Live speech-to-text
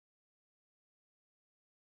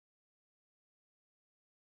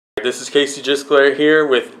This is Casey Gisclair here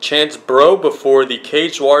with Chance Braud before the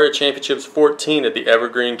Caged Warrior Championships 14 at the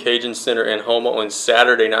Evergreen Center in Houma on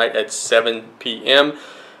Saturday night at 7 p.m.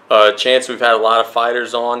 Chance, we've had a lot of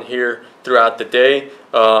fighters on here throughout the day,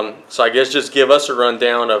 so I guess just give us a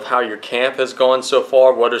rundown of how your camp has gone so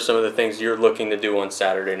far. What are some of the things you're looking to do on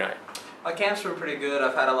Saturday night? My camps were pretty good.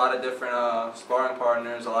 I've had a lot of different sparring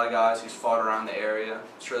partners, a lot of guys who's fought around the area.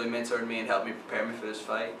 It's really mentored me and helped me prepare me for this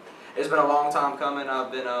fight. It's been a long time coming.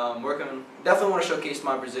 I've been working, definitely want to showcase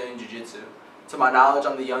my Brazilian Jiu-Jitsu. To my knowledge,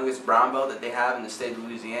 I'm the youngest brown belt that they have in the state of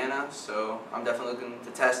Louisiana, so I'm definitely looking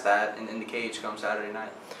to test that in the cage come Saturday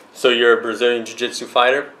night. So you're a Brazilian Jiu-Jitsu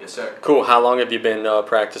fighter? Yes, sir. Cool. How long have you been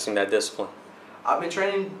practicing that discipline? I've been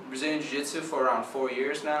training Brazilian Jiu-Jitsu for around 4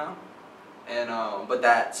 years now, and but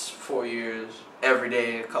that's 4 years every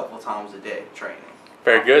day, a couple of times a day training.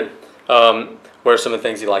 Very good. What are some of the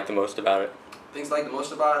things you like the most about it? Things I like the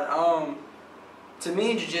most about it? To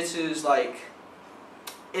me, Jiu-Jitsu is like,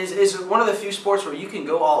 is one of the few sports where you can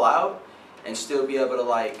go all out and still be able to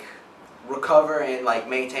like recover and like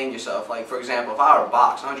maintain yourself. Like for example, if I were to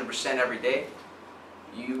box 100% every day,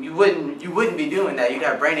 you wouldn't be doing that. You'd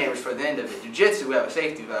have brain damage for the end of it. Jiu-Jitsu, we have a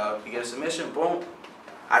safety valve. You get a submission, boom,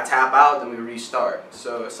 I tap out, then we restart.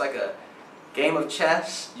 So it's like a game of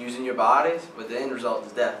chess using your bodies, but the end result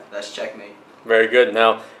is death. That's checkmate. Very good.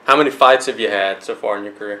 Now, how many fights have you had so far in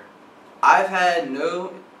your career? I've had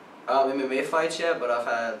no MMA fights yet, but I've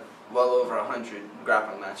had well over 100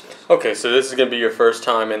 grappling matches. Okay, so this is going to be your first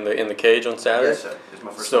time in the cage on Saturday? Yes, sir. It's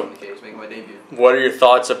my first time in the cage, making my debut. What are your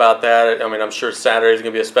thoughts about that? I mean, I'm sure Saturday is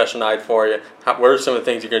going to be a special night for you. What are some of the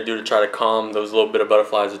things you're going to do to try to calm those little bit of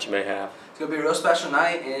butterflies that you may have? It's going to be a real special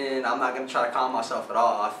night, and I'm not going to try to calm myself at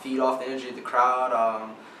all. I feed off the energy of the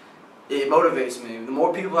crowd. It motivates me. The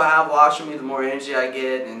more people I have watching me, the more energy I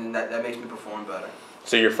get, and that makes me perform better.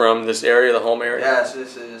 So you're from this area, the home area? Yes,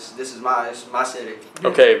 this is my city.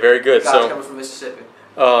 Okay, very good. Guys so coming from Mississippi.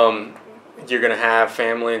 You're going to have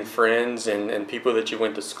family and friends and people that you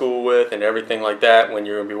went to school with and everything like that. When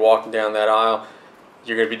you're going to be walking down that aisle,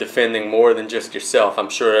 you're going to be defending more than just yourself. I'm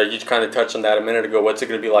sure you kind of touched on that a minute ago. What's it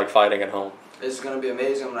going to be like fighting at home? It's going to be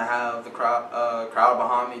amazing. I'm going to have the crowd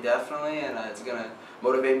behind me, definitely, and it's going to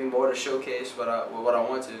motivate me more to showcase what I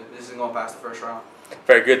want to. This isn't going past the first round.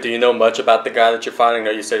 Very good. Do you know much about the guy that you're fighting? I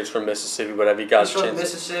know you said he's from Mississippi, but have you got a chance? He's from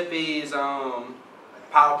Mississippi. He's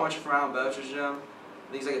power puncher from around Belcher's gym.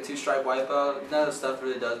 I think he's like a 2-stripe white belt. None of the stuff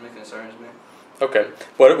really does me, concerns me. Okay.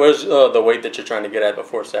 What is the weight that you're trying to get at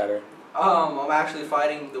before Saturday? I'm actually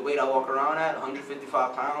fighting the weight I walk around at,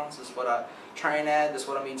 155 pounds. That's what I train at. That's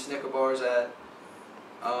what I'm eating Snicker bars at.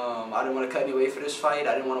 I didn't want to cut any weight for this fight.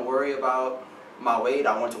 I didn't want to worry about my weight.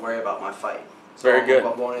 I wanted to worry about my fight. So very good.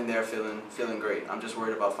 I'm going in there feeling great. I'm just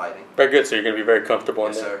worried about fighting. Very good. So you're going to be very comfortable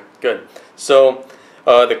in there. Yes, sir. Good. So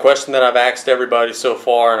the question that I've asked everybody so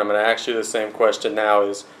far, and I'm going to ask you the same question now,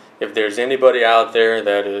 is if there's anybody out there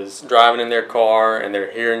that is driving in their car and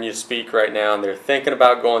they're hearing you speak right now and they're thinking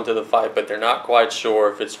about going to the fight but they're not quite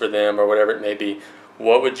sure if it's for them or whatever it may be,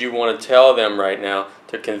 what would you want to tell them right now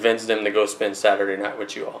to convince them to go spend Saturday night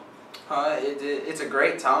with you all? It's a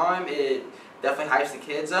great time. It definitely hypes the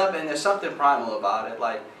kids up, and there's something primal about it.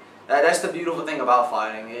 Like that's the beautiful thing about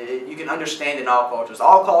fighting. You can understand in all cultures.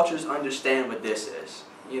 All cultures understand what this is,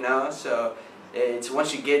 you know. So it's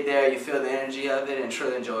once you get there, you feel the energy of it, and it's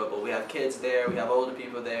really enjoyable. We have kids there, we have older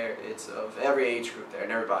people there. It's of every age group there,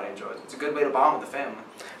 and everybody enjoys it. It's a good way to bond with the family.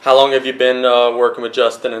 How long have you been working with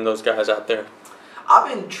Justin and those guys out there? I've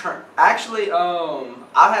been actually.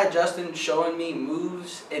 I had Justin showing me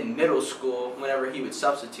moves in middle school whenever he would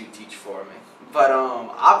substitute teach for me. But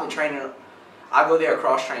I've been training. I go there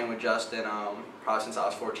cross train with Justin probably since I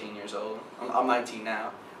was 14 years old. I'm 19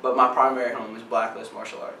 now, but my primary home is Blacklist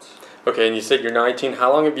Martial Arts. Okay, and you said you're 19.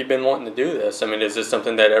 How long have you been wanting to do this? I mean, is this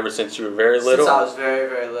something that ever since you were very little? Since I was very,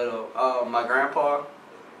 very little. My grandpa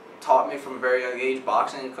taught me from a very young age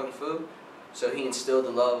boxing and kung fu. So he instilled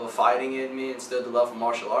the love of fighting in me, instilled the love of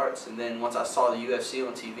martial arts, and then once I saw the UFC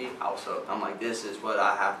on TV, I was hooked. I'm like, this is what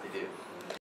I have to do.